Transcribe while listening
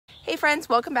Hey friends,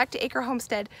 welcome back to Acre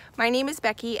Homestead. My name is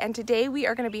Becky and today we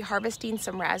are going to be harvesting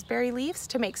some raspberry leaves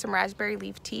to make some raspberry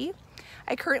leaf tea.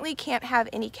 I currently can't have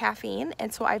any caffeine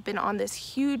and so I've been on this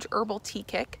huge herbal tea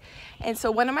kick. And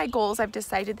so one of my goals I've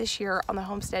decided this year on the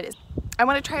homestead is I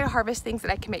want to try to harvest things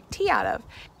that I can make tea out of.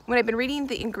 When I've been reading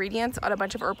the ingredients on a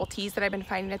bunch of herbal teas that I've been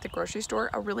finding at the grocery store,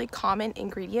 a really common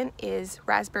ingredient is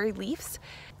raspberry leaves.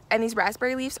 And these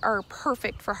raspberry leaves are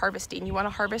perfect for harvesting. You want to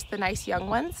harvest the nice young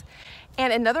ones.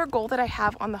 And another goal that I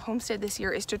have on the homestead this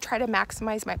year is to try to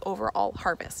maximize my overall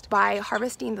harvest. By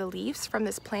harvesting the leaves from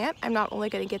this plant, I'm not only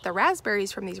going to get the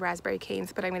raspberries from these raspberry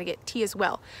canes, but I'm going to get tea as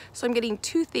well. So I'm getting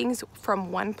two things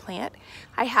from one plant.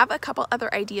 I have a couple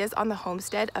other ideas on the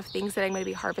homestead of things that I'm going to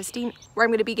be harvesting, where I'm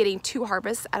going to be getting two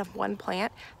harvests out of one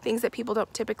plant, things that people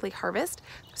don't typically harvest.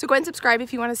 So go ahead and subscribe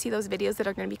if you want to see those videos that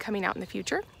are going to be coming out in the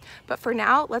future. But for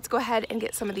now, let's go ahead and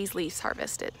get some of these leaves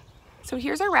harvested. So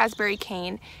here's our raspberry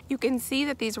cane. You can see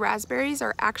that these raspberries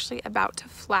are actually about to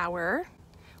flower,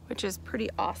 which is pretty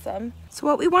awesome. So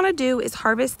what we want to do is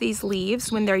harvest these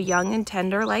leaves when they're young and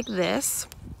tender like this.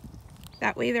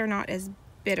 That way they're not as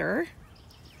bitter.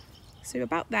 So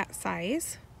about that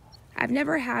size. I've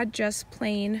never had just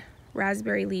plain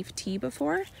raspberry leaf tea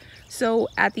before. So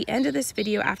at the end of this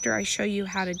video, after I show you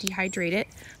how to dehydrate it,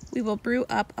 we will brew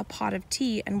up a pot of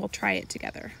tea and we'll try it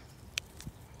together.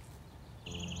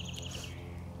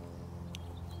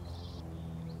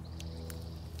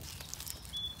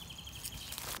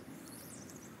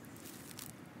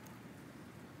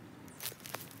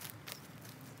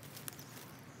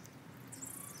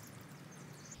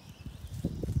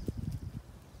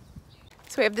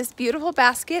 So we have this beautiful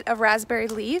basket of raspberry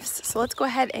leaves. So let's go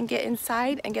ahead and get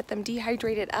inside and get them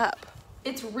dehydrated up.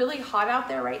 It's really hot out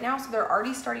there right now, so they're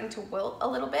already starting to wilt a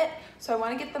little bit. So I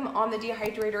want to get them on the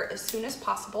dehydrator as soon as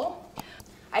possible.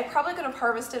 I probably could have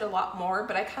harvested a lot more,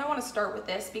 but I kind of want to start with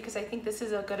this because I think this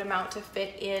is a good amount to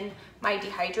fit in my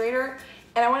dehydrator.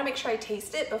 And I want to make sure I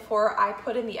taste it before I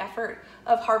put in the effort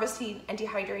of harvesting and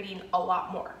dehydrating a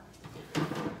lot more.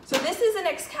 So this is an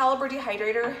Excalibur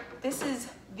dehydrator. This is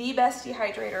the best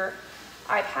dehydrator.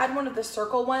 I've had one of the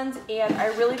circle ones and I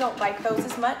really don't like those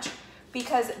as much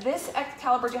because this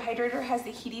Excalibur dehydrator has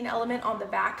the heating element on the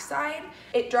back side.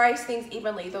 It dries things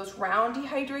evenly. Those round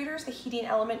dehydrators, the heating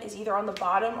element is either on the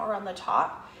bottom or on the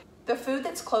top. The food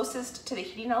that's closest to the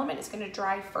heating element is going to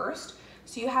dry first,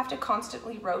 so you have to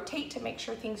constantly rotate to make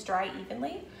sure things dry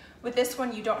evenly. With this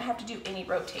one, you don't have to do any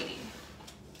rotating.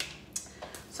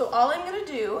 So all I'm going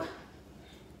to do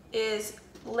is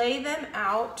lay them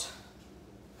out.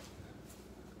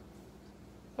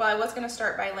 Well, I was going to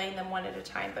start by laying them one at a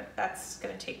time, but that's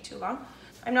going to take too long.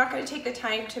 I'm not going to take the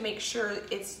time to make sure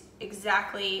it's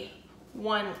exactly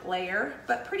one layer,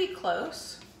 but pretty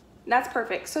close. That's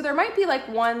perfect. So there might be like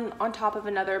one on top of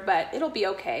another, but it'll be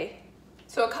okay.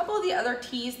 So a couple of the other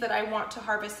teas that I want to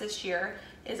harvest this year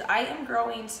is I am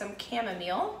growing some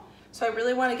chamomile. So I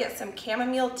really want to get some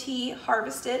chamomile tea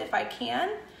harvested if I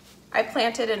can. I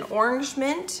planted an orange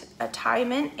mint, a Thai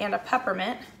mint, and a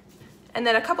peppermint. And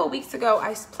then a couple weeks ago,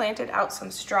 I planted out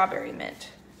some strawberry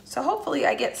mint. So hopefully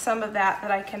I get some of that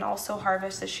I can also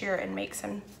harvest this year and make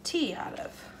some tea out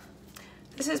of.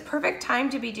 This is perfect time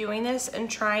to be doing this and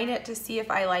trying it to see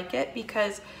if I like it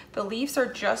because the leaves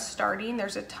are just starting.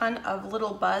 There's a ton of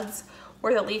little buds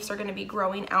where the leaves are going to be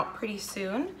growing out pretty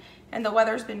soon. And the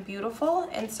weather's been beautiful.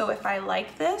 And so if I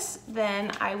like this, then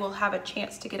I will have a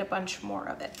chance to get a bunch more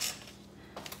of it.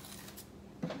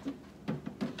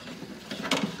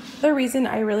 The reason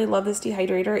I really love this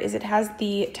dehydrator is it has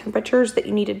the temperatures that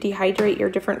you need to dehydrate your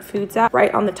different foods at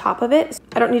right on the top of it.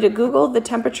 I don't need to Google the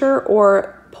temperature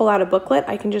or pull out a booklet.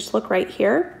 I can just look right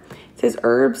here. It says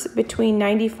herbs between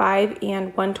 95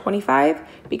 and 125.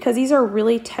 Because these are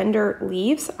really tender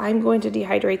leaves, I'm going to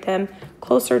dehydrate them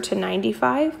closer to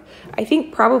 95. I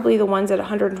think probably the ones at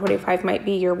 125 might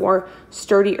be your more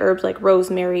sturdy herbs like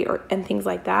rosemary and things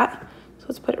like that. So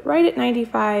let's put it right at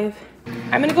 95.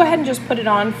 I'm gonna go ahead and just put it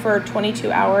on for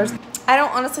 22 hours. I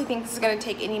don't honestly think this is gonna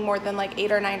take any more than like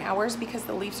 8 or 9 hours because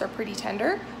the leaves are pretty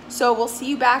tender. So we'll see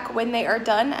you back when they are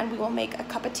done and we will make a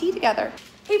cup of tea together.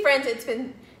 Hey friends, it's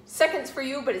been seconds for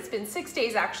you, but it's been 6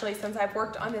 days actually since I've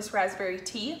worked on this raspberry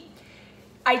tea.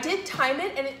 I did time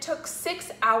it and it took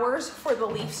 6 hours for the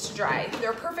leaves to dry.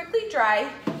 They're perfectly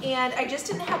dry and I just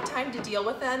didn't have time to deal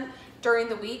with them during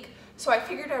the week. So I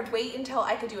figured I'd wait until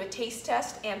I could do a taste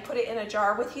test and put it in a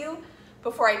jar with you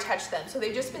before I touch them. So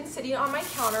they've just been sitting on my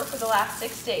counter for the last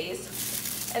 6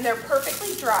 days and they're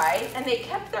perfectly dry and they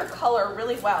kept their color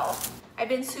really well. I've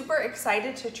been super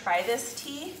excited to try this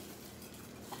tea.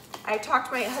 I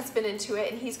talked my husband into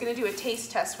it and he's gonna do a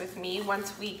taste test with me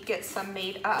once we get some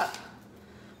made up.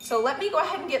 So let me go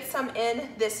ahead and get some in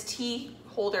this tea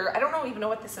holder. I don't even know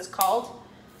what this is called.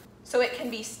 So it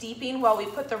can be steeping while we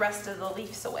put the rest of the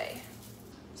leaves away.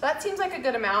 So that seems like a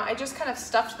good amount. I just kind of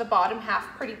stuffed the bottom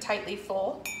half pretty tightly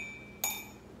full.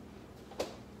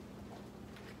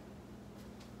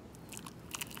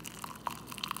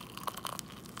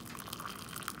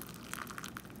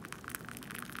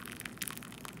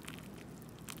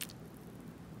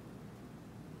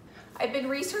 I've been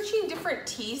researching different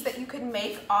teas that you can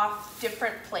make off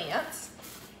different plants,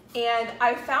 and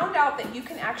I found out that you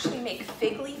can actually make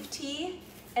fig leaf tea,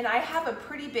 and I have a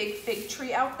pretty big fig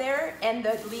tree out there, and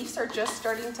the leaves are just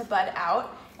starting to bud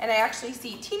out, and I actually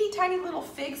see teeny tiny little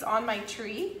figs on my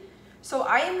tree. So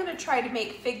I am gonna try to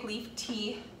make fig leaf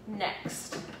tea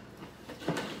next.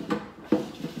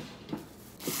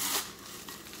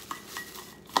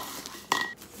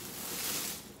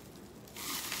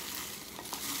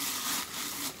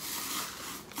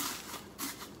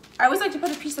 I always like to put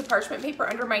a piece of parchment paper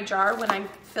under my jar when I'm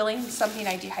filling something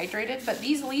I dehydrated, but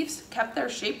these leaves kept their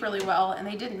shape really well and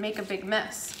they didn't make a big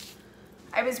mess.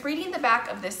 I was reading the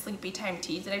back of this Sleepy Time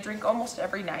tea that I drink almost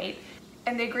every night,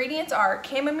 and the ingredients are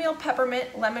chamomile,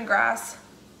 peppermint, lemongrass,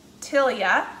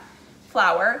 tilia,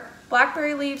 flower,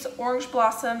 blackberry leaves, orange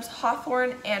blossoms,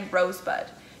 hawthorn, and rosebud.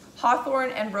 Hawthorn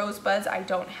and rosebuds I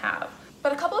don't have.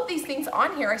 But a couple of these things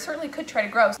on here I certainly could try to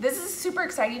grow. This is super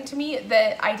exciting to me,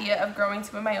 the idea of growing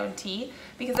some of my own tea,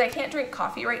 because I can't drink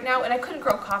coffee right now, and I couldn't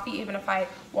grow coffee even if I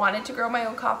wanted to grow my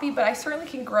own coffee, but I certainly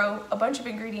can grow a bunch of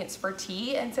ingredients for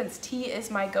tea, and since tea is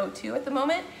my go-to at the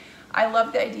moment, I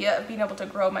love the idea of being able to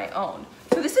grow my own.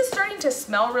 So this is starting to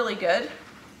smell really good.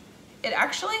 It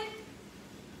actually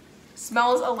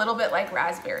smells a little bit like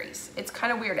raspberries. It's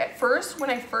kind of weird. At first, when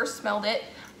I first smelled it,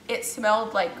 it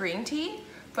smelled like green tea.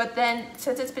 But then,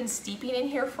 since it's been steeping in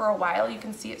here for a while, you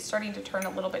can see it's starting to turn a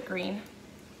little bit green.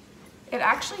 It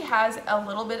actually has a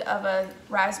little bit of a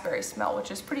raspberry smell,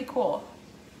 which is pretty cool.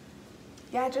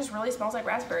 Yeah, it just really smells like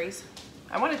raspberries.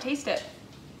 I want to taste it,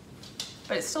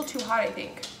 but it's still too hot, I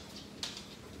think.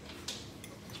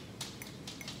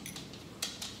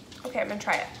 Okay, I'm gonna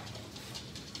try it.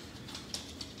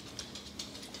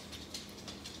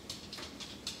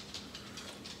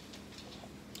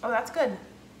 Oh, that's good.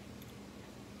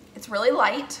 It's really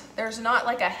light. There's not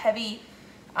like a heavy,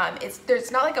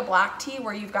 there's not like a black tea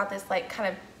where you've got this like kind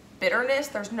of bitterness.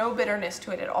 There's no bitterness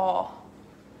to it at all.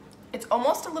 It's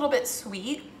almost a little bit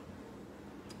sweet.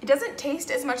 It doesn't taste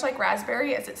as much like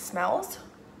raspberry as it smells.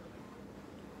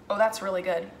 Oh, that's really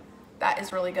good. That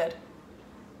is really good.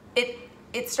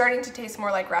 It's starting to taste more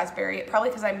like raspberry. Probably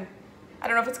because I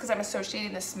don't know if it's because I'm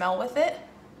associating the smell with it.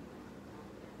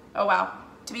 Oh wow.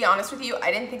 To be honest with you,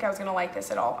 I didn't think I was gonna like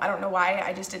this at all. I don't know why,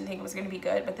 I just didn't think it was gonna be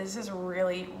good, but this is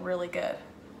really, really good.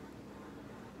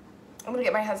 I'm gonna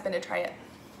get my husband to try it.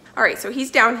 All right, so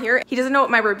he's down here. He doesn't know what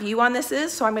my review on this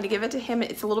is, so I'm gonna give it to him.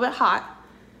 It's a little bit hot,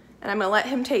 and I'm gonna let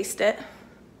him taste it.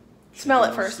 Smell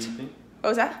it first. Steeping? What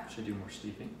was that? Should I do more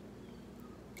steeping?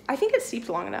 I think it's steeped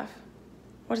long enough.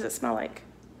 What does it smell like?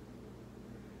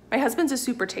 My husband's a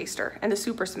super taster and a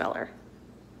super smeller.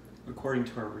 According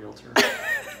to our realtor.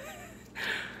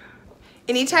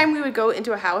 Anytime we would go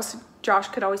into a house, Josh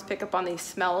could always pick up on these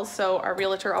smells, so our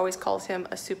realtor always calls him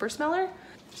a super smeller.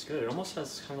 It's good. It almost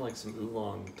has kind of like some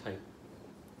oolong type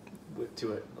whip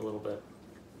to it a little bit.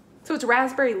 So it's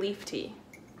raspberry leaf tea.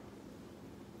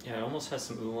 Yeah, it almost has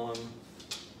some oolong.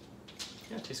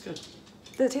 Yeah, it tastes good.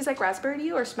 Does it taste like raspberry to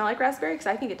you or smell like raspberry? Because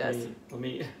I think it does. Let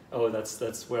me, oh, that's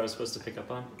what I was supposed to pick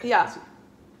up on? Yeah.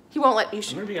 He won't let you.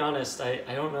 I'm gonna be honest, I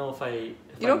don't know if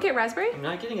you don't get raspberry? I'm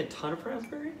not getting a ton of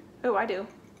raspberry. Oh, I do.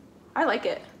 I like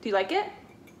it. Do you like it?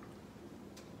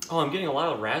 Oh, I'm getting a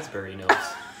lot of raspberry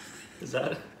notes. Is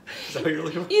that what you're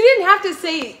looking for? You didn't have to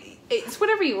say, it's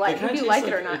whatever you like, if you like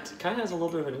it or not. It kind of has a little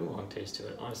bit of an oolong taste to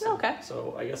it, honestly. Okay.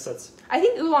 So I guess that's... I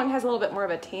think oolong has a little bit more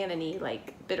of a tanniny,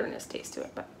 like bitterness taste to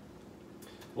it, but...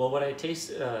 Well, what I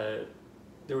taste, there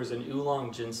was an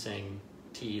oolong ginseng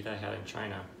tea that I had in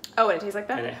China. Oh, and it tastes like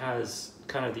that? And it has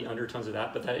kind of the undertones of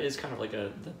that, but that is kind of like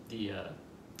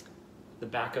the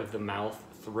back of the mouth,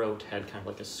 throat had kind of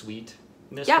like a sweetness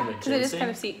from the ginseng. Yeah, because it is kind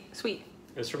of sweet.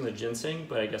 It was from the ginseng,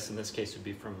 but I guess in this case it would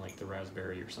be from like the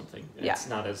raspberry or something. And yeah. It's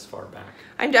not as far back.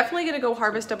 I'm definitely going to go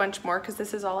harvest a bunch more because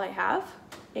this is all I have,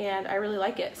 and I really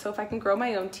like it. So if I can grow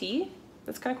my own tea,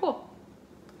 that's kind of cool.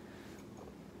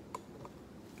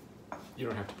 You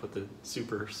don't have to put the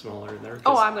super smaller in there.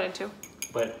 Oh, I'm going to.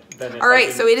 But then all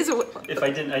right, so it is if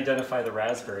I didn't identify the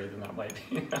raspberry, then that might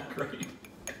be not great.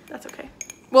 That's okay.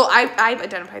 Well, I've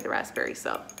identified the raspberry,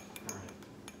 so. All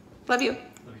right. Love you.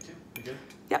 Love you too. You good?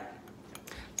 Yep.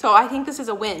 So I think this is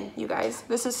a win, you guys.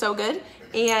 This is so good.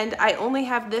 And I only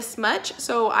have this much,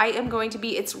 so I am going to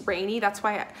be, it's rainy, that's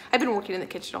why I've been working in the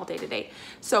kitchen all day today.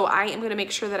 So I am gonna make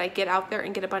sure that I get out there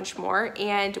and get a bunch more.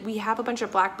 And we have a bunch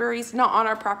of blackberries, not on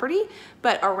our property,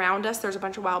 but around us, there's a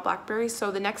bunch of wild blackberries.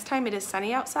 So the next time it is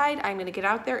sunny outside, I'm gonna get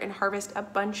out there and harvest a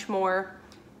bunch more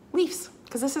leaves,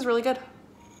 because this is really good.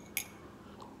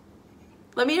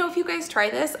 Let me know if you guys try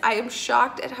this. I am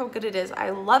shocked at how good it is.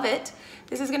 I love it.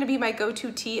 This is gonna be my go-to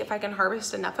tea if I can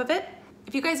harvest enough of it.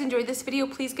 If you guys enjoyed this video,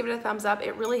 please give it a thumbs up.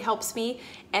 It really helps me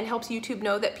and helps YouTube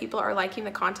know that people are liking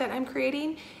the content I'm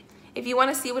creating. If you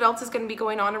want to see what else is going to be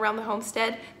going on around the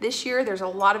homestead this year, there's a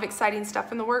lot of exciting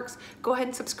stuff in the works. Go ahead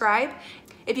and subscribe.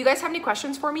 If you guys have any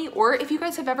questions for me, or if you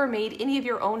guys have ever made any of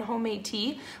your own homemade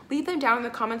tea, leave them down in the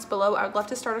comments below. I would love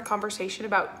to start a conversation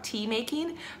about tea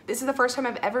making. This is the first time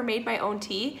I've ever made my own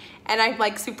tea, and I'm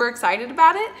like super excited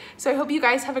about it. So I hope you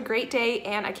guys have a great day,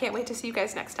 and I can't wait to see you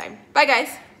guys next time. Bye guys.